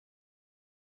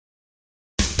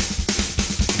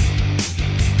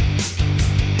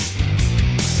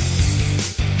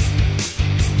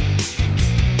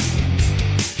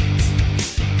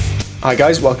Hi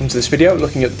guys, welcome to this video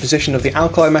looking at the position of the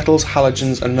alkali metals,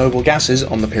 halogens and noble gases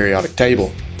on the periodic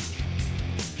table.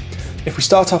 If we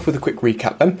start off with a quick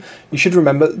recap then, you should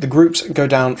remember the groups go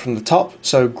down from the top,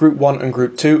 so group 1 and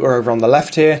group 2 are over on the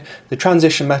left here, the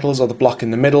transition metals are the block in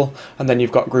the middle, and then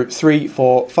you've got group 3,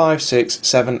 4, 5, 6,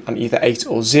 7 and either 8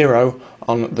 or 0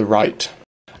 on the right.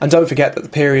 And don't forget that the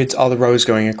periods are the rows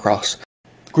going across.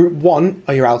 Group 1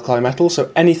 are your alkali metals,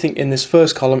 so anything in this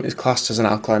first column is classed as an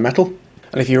alkali metal.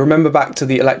 And if you remember back to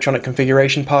the electronic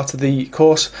configuration part of the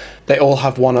course, they all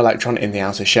have one electron in the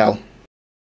outer shell.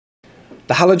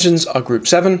 The halogens are group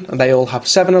 7, and they all have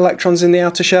 7 electrons in the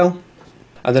outer shell.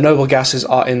 And the noble gases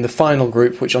are in the final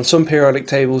group, which on some periodic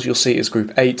tables you'll see is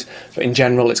group 8, but in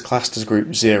general it's classed as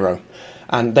group 0.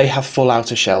 And they have full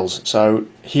outer shells, so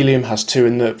helium has 2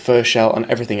 in the first shell and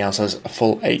everything else has a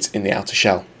full 8 in the outer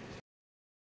shell.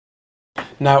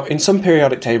 Now, in some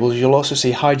periodic tables, you'll also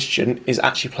see hydrogen is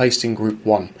actually placed in group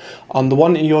 1. On the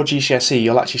one in your GCSE,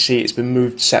 you'll actually see it's been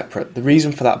moved separate. The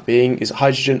reason for that being is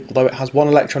hydrogen, although it has 1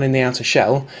 electron in the outer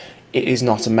shell, it is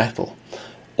not a metal.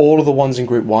 All of the ones in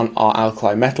group 1 are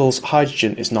alkali metals.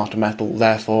 Hydrogen is not a metal,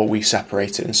 therefore we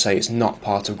separate it and say it's not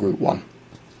part of group 1.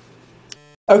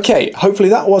 Okay, hopefully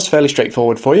that was fairly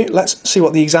straightforward for you. Let's see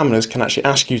what the examiners can actually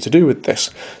ask you to do with this.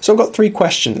 So I've got 3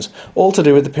 questions, all to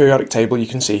do with the periodic table you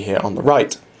can see here on the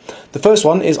right. The first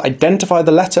one is identify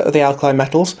the letter of the alkali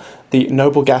metals, the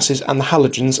noble gases and the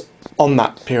halogens on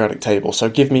that periodic table. So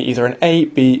give me either an A,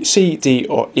 B, C, D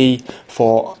or E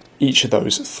for each of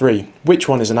those 3. Which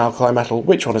one is an alkali metal,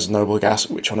 which one is a noble gas,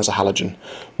 which one is a halogen?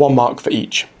 1 mark for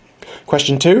each.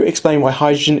 Question 2, explain why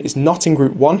hydrogen is not in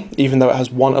group 1, even though it has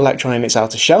 1 electron in its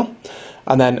outer shell.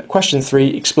 And then question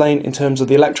 3, explain in terms of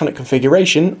the electronic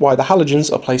configuration why the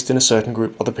halogens are placed in a certain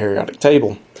group of the periodic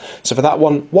table. So for that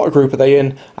one, what group are they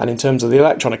in? And in terms of the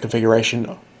electronic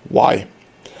configuration, why?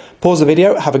 Pause the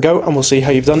video, have a go, and we'll see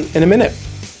how you've done in a minute.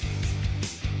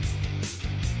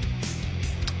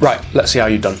 Right, let's see how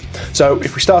you've done. So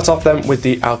if we start off then with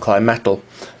the alkali metal,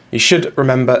 you should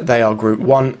remember they are group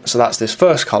 1, so that's this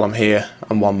first column here,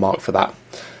 and 1 mark for that.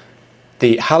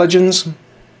 The halogens,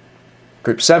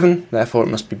 group 7, therefore it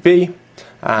must be B,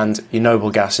 and your noble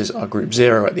gases are group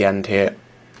 0 at the end here,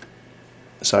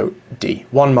 so D.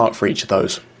 1 mark for each of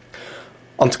those.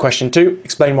 On to question 2,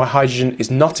 explain why hydrogen is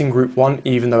not in group 1,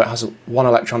 even though it has 1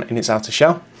 electron in its outer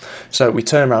shell. So we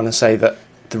turn around and say that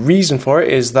the reason for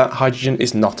it is that hydrogen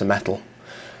is not a metal.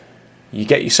 You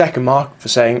get your second mark for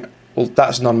saying, well,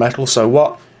 that's non-metal, so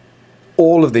what?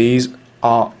 All of these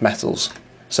are metals.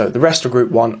 So the rest of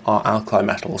group 1 are alkali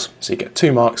metals. So you get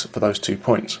 2 marks for those 2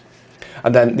 points.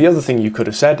 And then the other thing you could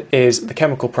have said is the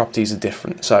chemical properties are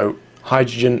different. So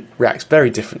hydrogen reacts very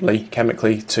differently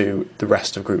chemically to the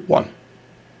rest of group 1.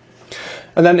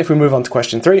 And then if we move on to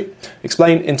question 3,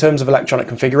 explain in terms of electronic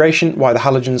configuration why the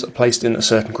halogens are placed in a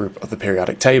certain group of the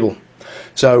periodic table.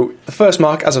 So the first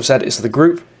mark, as I've said, is the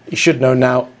group. You should know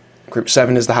now group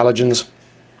 7 is the halogens,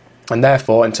 and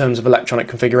therefore in terms of electronic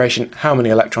configuration, how many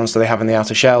electrons do they have in the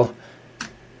outer shell?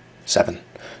 7.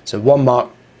 So 1 mark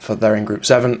for they're in group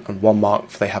 7 and 1 mark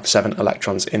for they have 7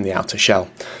 electrons in the outer shell.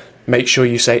 Make sure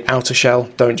you say outer shell,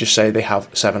 don't just say they have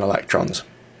 7 electrons.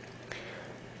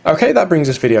 Okay, that brings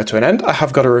this video to an end. I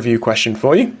have got a review question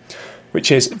for you,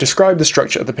 which is describe the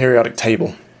structure of the periodic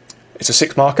table. It's a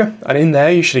 6 marker, and in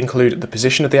there you should include the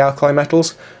position of the alkali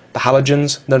metals, the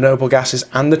halogens, the noble gases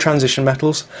and the transition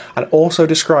metals, and also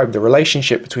describe the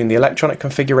relationship between the electronic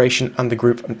configuration and the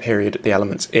group and period the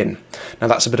element's in. Now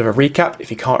that's a bit of a recap.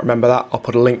 If you can't remember that, I'll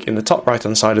put a link in the top right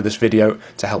hand side of this video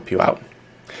to help you out.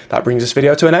 That brings this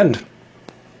video to an end.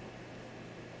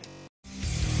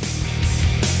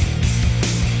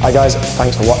 Hi guys,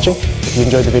 thanks for watching. If you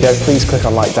enjoyed the video, please click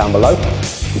on like down below.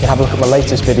 You can have a look at my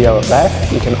latest video up there.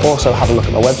 You can also have a look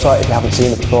at my website if you haven't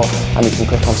seen it before, and you can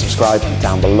click on subscribe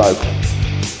down below.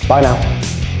 Bye now.